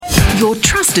your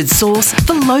trusted source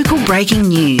for local breaking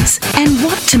news and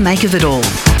what to make of it all.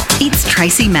 It's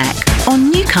Tracy Mack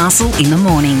on Newcastle in the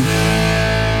Morning.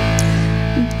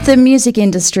 The music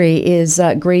industry is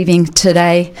grieving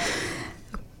today.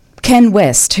 Ken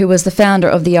West, who was the founder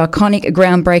of the iconic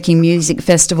groundbreaking music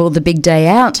festival The Big Day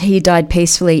Out, he died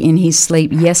peacefully in his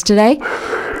sleep yesterday.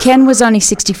 Ken was only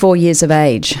 64 years of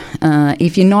age.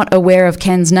 If you're not aware of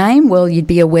Ken's name, well, you'd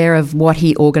be aware of what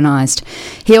he organised.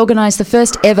 He organised the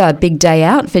first ever Big Day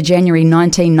Out for January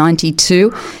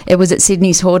 1992. It was at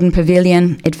Sydney's Hordern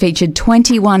Pavilion. It featured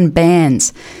 21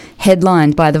 bands,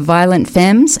 headlined by the Violent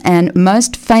Femmes, and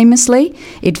most famously,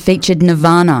 it featured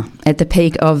Nirvana at the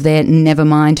peak of their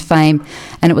Nevermind fame,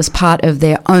 and it was part of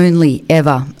their only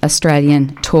ever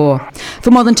Australian tour. For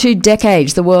more than 2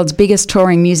 decades, the world's biggest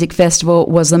touring music festival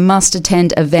was the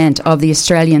must-attend event of the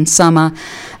Australian summer,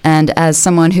 and as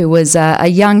someone who was a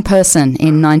young person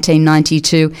in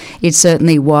 1992, it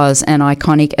certainly was an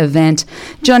iconic event.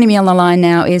 Joining me on the line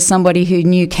now is somebody who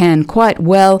knew Ken quite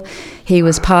well. He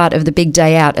was part of the Big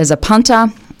Day Out as a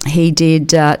punter. He did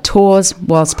tours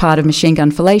whilst part of Machine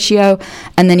Gun Fellatio,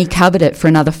 and then he covered it for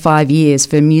another 5 years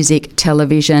for music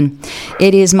television.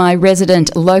 It is my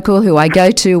resident local who I go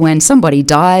to when somebody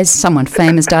dies, someone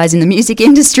famous dies in the music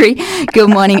industry. Good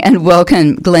morning and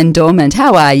welcome, Glenn Dormand.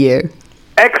 How are you?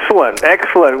 Excellent.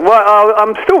 Well,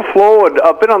 I'm still floored.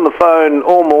 I've been on the phone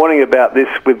all morning about this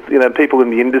with people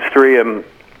in the industry, and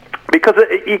because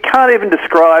you can't even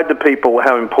describe to people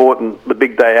how important the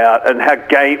Big Day Out and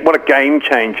what a game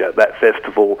changer that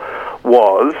festival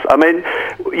was. I mean,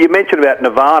 you mentioned about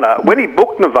Nirvana. When he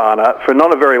booked Nirvana for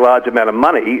not a very large amount of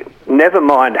money,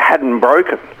 Nevermind hadn't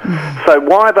broken. So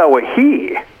while they were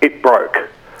here, it broke.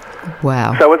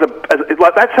 Wow. So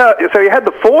that's how. So you had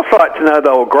the foresight to know they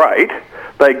were great.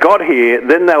 They got here,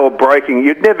 then they were breaking.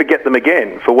 You'd never get them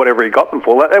again for whatever you got them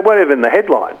for. They weren't even in the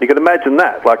headline. You can imagine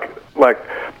that. Like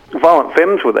Violent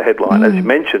Femmes were the headline, as you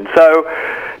mentioned. So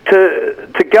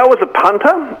to go as a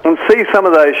punter and see some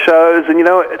of those shows, and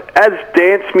as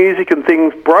dance music and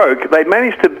things broke, they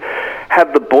managed to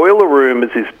have the Boiler Room as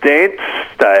this dance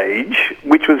stage,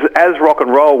 which was as rock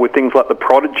and roll with things like the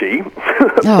Prodigy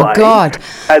oh God,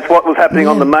 as what was happening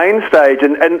on the main stage,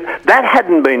 and that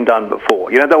hadn't been done before.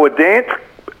 There were dance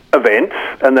events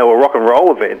and there were rock and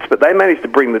roll events, but they managed to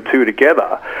bring the two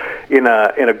together in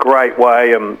a great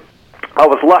way. I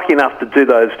was lucky enough to do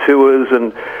those tours,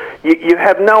 and you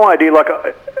have no idea,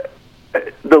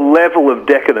 the level of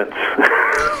decadence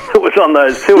that was on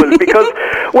those tours. Because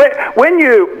when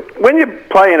you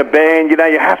play in a band, you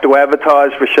have to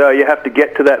advertise for a show, you have to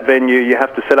get to that venue, you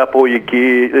have to set up all your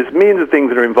gear. There's millions of things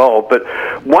that are involved. But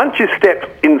once you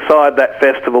stepped inside that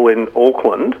festival in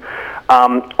Auckland,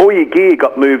 all your gear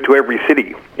got moved to every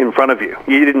city in front of you.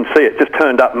 You didn't see it. Just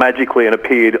turned up magically and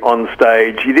appeared on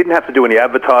stage. You didn't have to do any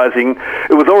advertising.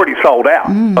 It was already sold out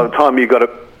by the time you got it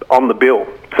on the bill.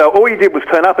 So all you did was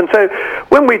turn up. And so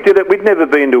when we did it, we'd never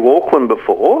been to Auckland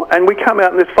before, and we come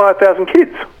out and there's 5,000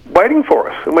 kids waiting for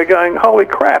us. And we're going, holy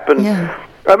crap. And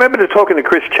I remember talking to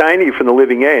Chris Chaney from The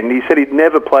Living End. He said he'd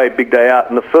never played Big Day Out,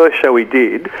 and the first show he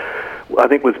did, I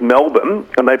think, was Melbourne,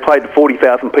 and they played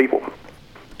 40,000 people.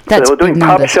 That's so they were doing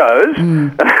pub shows.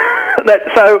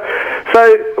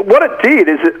 So what it did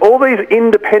is that all these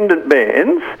independent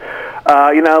bands,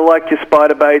 like your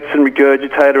Spiderbaits and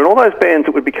Regurgitator and all those bands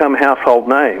that would become household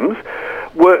names,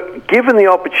 were given the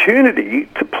opportunity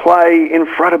to play in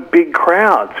front of big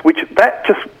crowds, which that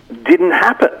just didn't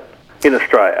happen in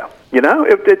Australia.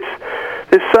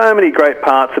 There's so many great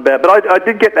parts about it. But I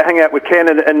did get to hang out with Ken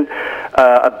and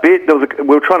a bit. We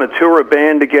were trying to tour a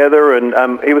band together, and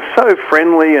he was so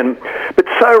friendly but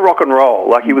so rock and roll.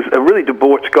 Like, he was a really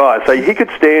debauched guy. So he could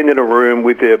stand in a room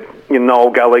with your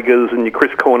Noel Gallaghers and your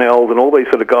Chris Cornells and all these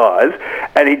sort of guys,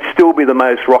 and he'd still be the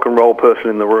most rock and roll person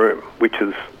in the room, which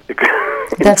is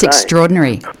that's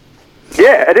extraordinary.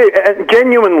 Yeah, and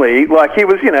genuinely, he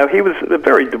was a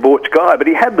very debauched guy, but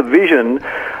he had the vision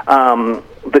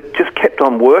that just kept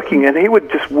on working, and he would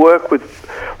just work with,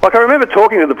 I remember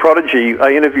talking to the Prodigy.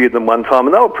 I interviewed them one time,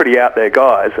 and they were pretty out there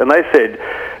guys, and they said,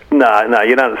 no,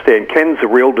 you don't understand, Ken's the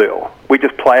real deal. We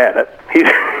just play at it.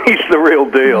 He's the real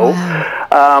deal.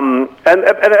 Wow. And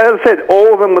as I said,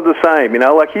 all of them were the same,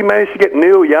 he managed to get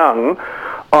Neil Young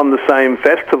on the same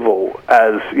festival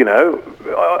as,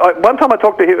 one time I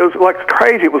talked to him, it was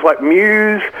crazy. It was like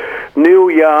Muse,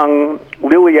 Neil Young,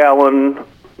 Lily Allen,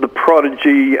 The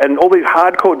Prodigy, and all these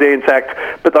hardcore dance acts,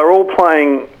 but they're all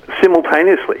playing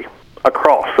simultaneously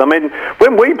across. I mean,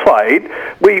 when we played,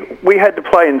 we had to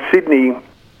play in Sydney,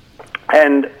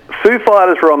 and Foo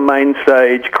Fighters were on main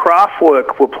stage,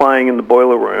 Kraftwerk were playing in the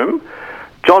Boiler Room,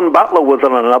 John Butler was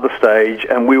on another stage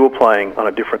and we were playing on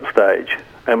a different stage.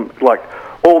 And, like,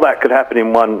 all that could happen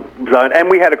in one zone. And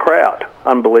we had a crowd,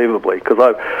 unbelievably,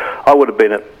 because I would have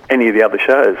been at any of the other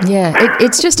shows. Yeah,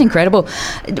 it's just incredible.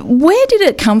 Where did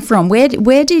it come from? Where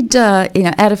did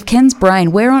out of Ken's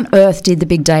brain, where on earth did the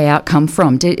big day out come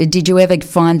from? Did you ever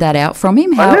find that out from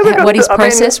him? What his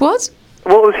process was?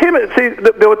 Well, it was him. See,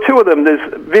 there were two of them. There's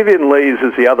Vivian Lees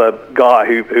is the other guy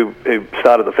who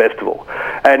started the festival,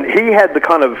 and he had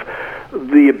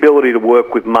the ability to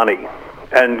work with money,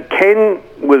 and Ken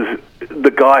was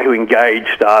the guy who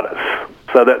engaged artists.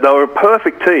 So that they were a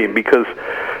perfect team because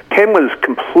Ken was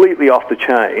completely off the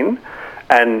chain,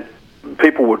 and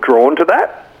people were drawn to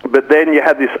that. But then you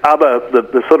had this other,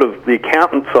 the sort of the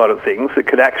accountant side of things that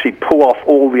could actually pull off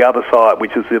all the other side,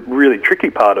 which is the really tricky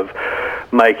part of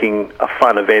making a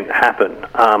fun event happen.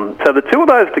 So the two of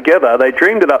those together, they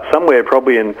dreamed it up somewhere,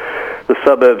 probably in the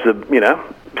suburbs of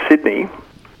Sydney,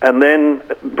 and then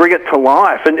bring it to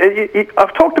life. And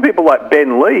I've talked to people like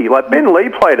Ben Lee. Like Ben Lee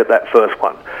played at that first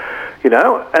one,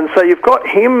 and so you've got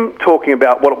him talking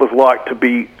about what it was like to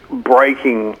be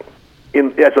breaking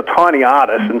as a tiny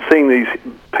artist and seeing these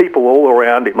people all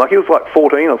around him. Like he was like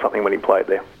 14 or something when he played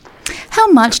there. How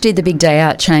much did the big day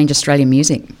out change Australian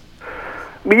music?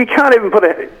 Well, you can't even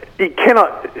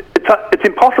it's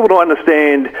impossible to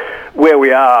understand where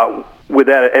we are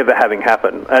without it ever having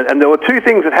happened. And there were two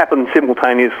things that happened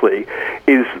simultaneously,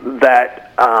 is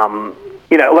that,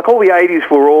 like all the 80s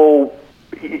were all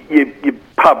your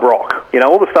pub rock,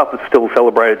 all the stuff that's still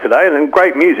celebrated today, and then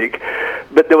great music.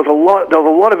 But there was a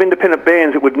lot of independent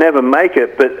bands that would never make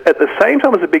it. But at the same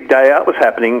time as the big day out was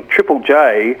happening, Triple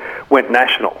J went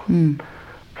national.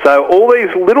 So all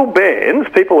these little bands,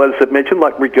 people as I mentioned,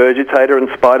 like Regurgitator and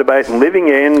Spiderbait and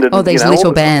Living End, and these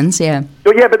little bands, yeah.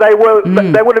 Well, yeah, but they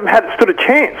would have stood a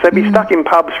chance. They'd be stuck in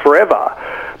pubs forever.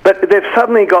 But they've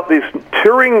suddenly got this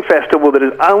touring festival that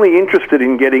is only interested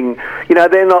in getting,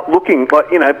 they're not looking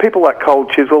like, people like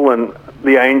Cold Chisel and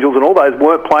the Angels and all those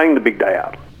weren't playing the big day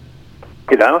out.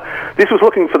 This was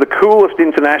looking for the coolest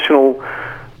international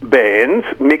bands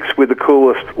mixed with the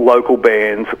coolest local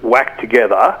bands whacked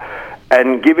together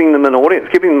and giving them an audience,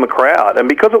 giving them a crowd. And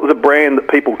because it was a brand that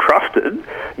people trusted,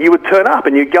 you would turn up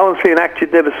and you'd go and see an act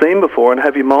you'd never seen before and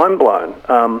have your mind blown.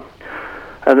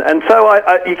 And so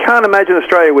you can't imagine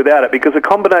Australia without it, because the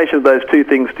combination of those two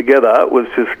things together was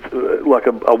just like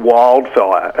a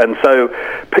wildfire. And so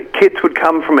kids would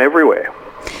come from everywhere,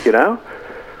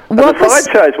 And the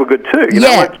side shows were good too.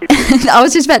 I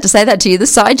was just about to say that to you, the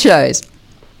side shows.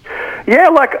 Yeah,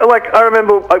 like I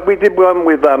remember we did one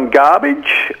with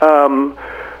Garbage,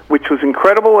 which was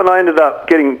incredible, and I ended up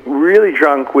getting really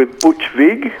drunk with Butch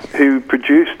Vig, who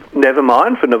produced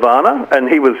Nevermind for Nirvana, and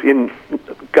he was in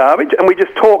Garbage, and we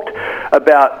just talked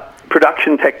about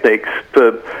production techniques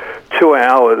for 2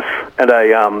 hours at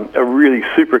a really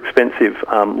super expensive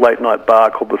late night bar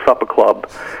called the Supper Club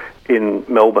in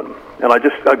Melbourne. And I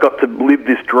got to live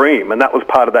this dream, and that was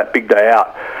part of that big day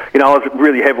out. I was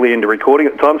really heavily into recording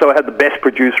at the time, so I had the best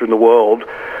producer in the world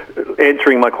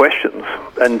answering my questions.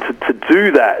 And to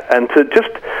do that, and to just,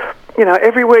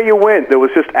 everywhere you went, there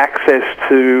was just access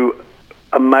to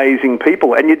amazing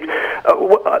people. And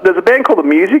there's a band called The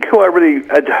Music who I really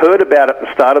had heard about at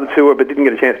the start of the tour but didn't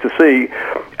get a chance to see.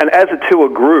 And as the tour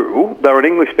grew, they were an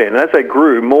English band, and as they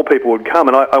grew, more people would come.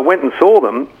 And I went and saw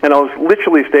them, and I was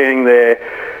literally standing there,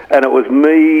 and it was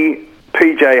me,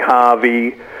 PJ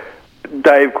Harvey,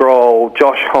 Dave Grohl,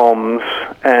 Josh Homme,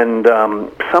 and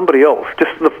somebody else.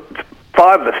 Just the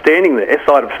five of us standing there,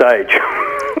 side of stage,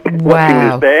 watching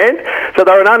this band. So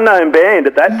they're an unknown band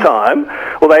at that time.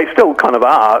 Well, they still kind of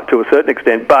are to a certain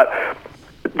extent, but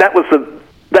that's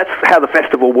how the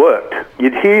festival worked.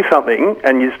 You'd hear something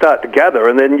and you'd start to gather,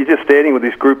 and then you're just standing with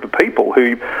this group of people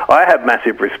who I have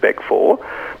massive respect for,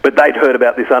 but they'd heard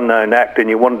about this unknown act and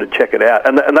you wanted to check it out.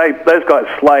 And those guys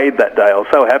slayed that day. I was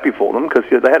so happy for them because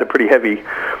they had a pretty heavy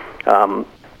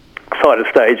side of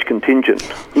stage contingent,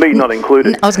 me not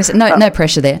included. I was going to say, no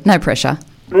pressure there, no pressure.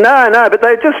 No, but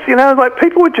they just, like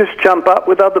people would just jump up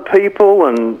with other people,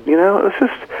 and, it's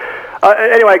just...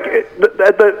 anyway,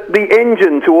 the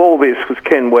engine to all this was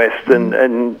Ken West, and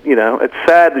it's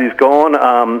sad that he's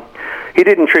gone. He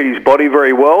didn't treat his body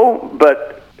very well,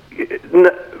 but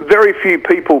very few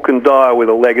people can die with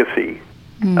a legacy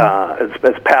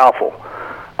as powerful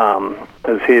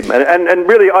as him. And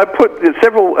really, I put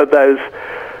several of those...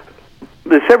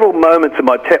 There's several moments in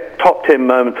my top 10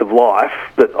 moments of life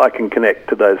that I can connect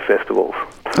to those festivals.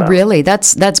 So. Really?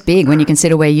 That's big when you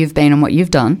consider where you've been and what you've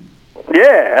done.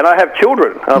 Yeah, and I have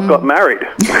children. I've got married.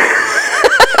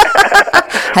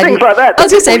 Things like that. I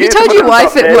was going to say, have you told your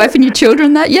wife and your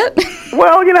children that yet?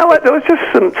 Well, you know what? There was just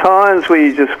some times where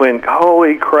you just went,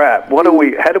 "Holy crap!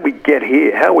 How did we get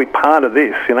here? How are we part of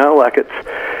this?" You know,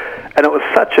 and it was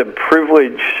such a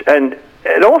privilege, and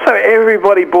also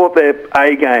everybody brought their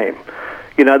A game.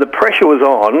 You know, the pressure was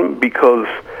on because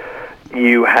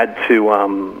you had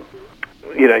to.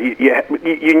 You know,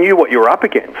 you knew what you were up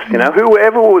against. You know,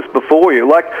 whoever was before you.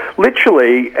 Like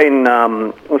literally, I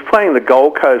was playing the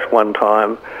Gold Coast one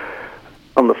time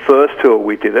on the first tour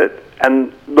we did it,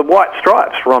 and the White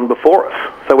Stripes were on before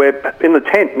us. So we're in the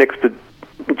tent next to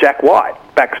Jack White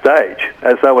backstage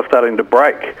as they were starting to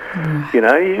break. You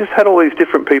know, you just had all these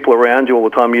different people around you all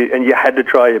the time, and you had to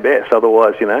try your best.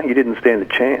 Otherwise, you know, you didn't stand a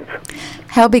chance.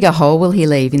 How big a hole will he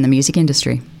leave in the music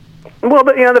industry? Well,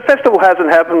 you know, the festival hasn't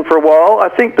happened for a while. I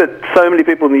think that so many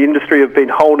people in the industry have been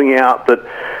holding out that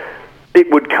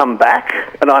it would come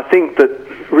back, and I think that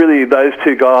really those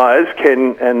two guys,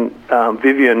 Ken and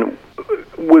Vivian,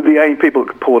 were the only people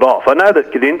that could pull it off. I know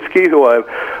that Gadinsky, who I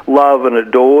love and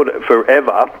adored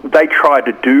forever, they tried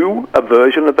to do a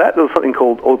version of that. There was something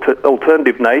called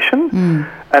Alternative Nation,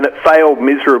 and it failed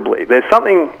miserably. There's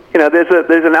something, you know,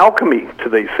 there's an alchemy to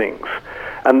these things.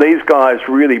 And these guys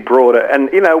really brought it. And,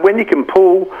 you know, when you can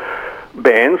pull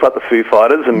bands like the Foo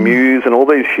Fighters and Muse and all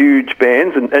these huge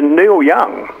bands, and Neil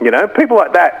Young, you know, people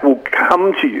like that will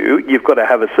come to you. You've got to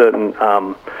have a certain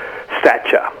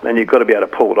stature, and you've got to be able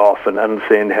to pull it off and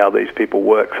understand how these people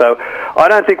work. So I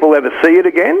don't think we'll ever see it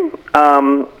again,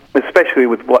 especially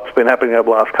with what's been happening over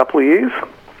the last couple of years.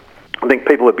 I think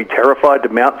people would be terrified to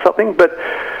mount something. But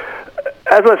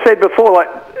as I said before, like,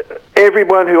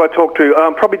 everyone who I talked to,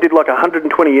 probably did like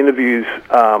 120 interviews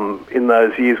in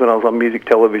those years when I was on music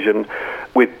television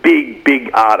with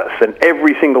big artists, and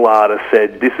every single artist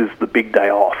said, this is the big day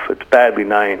off. It's badly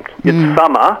named. It's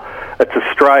summer, it's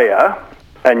Australia,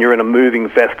 and you're in a moving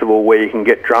festival where you can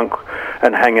get drunk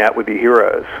and hang out with your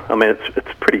heroes. I mean,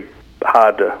 it's pretty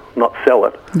hard to not sell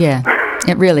it. Yeah,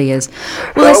 it really is.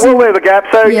 Well, so we'll leave a gap.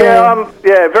 So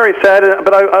very sad.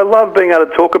 But I love being able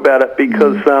to talk about it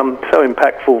because so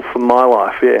impactful for my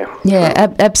life.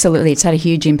 Yeah, absolutely. It's had a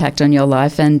huge impact on your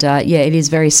life, and it is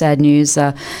very sad news.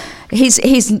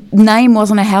 His name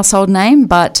wasn't a household name,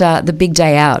 but the Big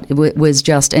Day Out was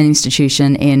just an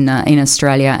institution in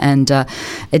Australia, and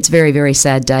it's a very, very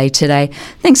sad day today.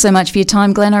 Thanks so much for your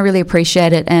time, Glenn. I really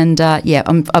appreciate it, and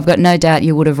I've got no doubt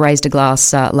you would have raised a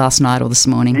glass last night or this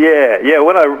morning. Yeah.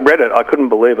 When I read it, I couldn't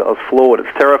believe it. I was floored.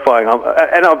 It's terrifying,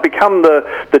 and I've become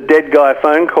the dead guy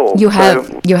phone call. You have.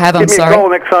 I'm sorry. Give me a call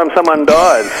next time someone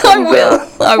dies. I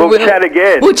will. We'll chat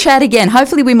again. We'll chat again.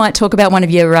 Hopefully, we might talk about one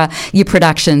of your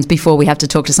productions before we have to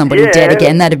talk to somebody dead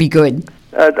again. That'd be good.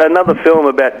 Another film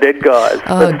about dead guys.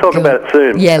 Let's talk about it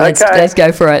soon. Yeah, let's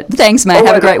go for it. Thanks, mate.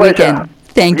 Have a great weekend.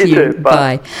 Thank you. Too.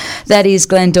 Bye. That is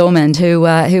Glenn Dormand,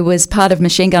 who was part of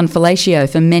Machine Gun Fellatio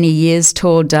for many years,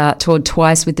 toured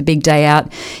twice with the Big Day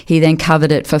Out. He then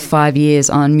covered it for 5 years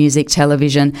on music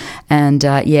television, and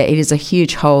it is a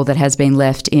huge hole that has been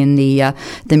left in the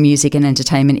music and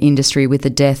entertainment industry with the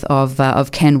death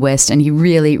of Ken West, and he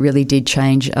really, really did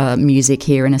change music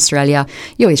here in Australia.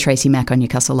 You're with Tracy Mack on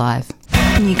Newcastle Live.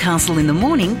 Newcastle in the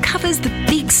Morning covers the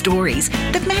big stories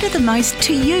that matter the most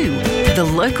to you, the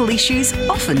local issues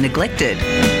often neglected.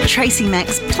 Tracy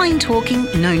Mack's plain talking,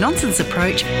 no nonsense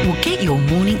approach will get your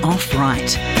morning off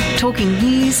right. Talking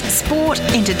news, sport,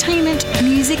 entertainment,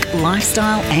 music,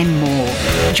 lifestyle and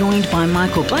more. Joined by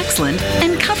Michael Blaxland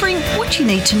and covering what you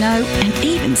need to know and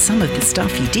even some of the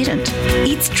stuff you didn't.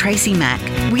 It's Tracy Mack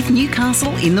with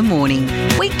Newcastle in the Morning.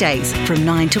 Weekdays from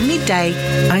 9 till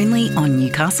midday, only on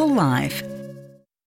Newcastle Live.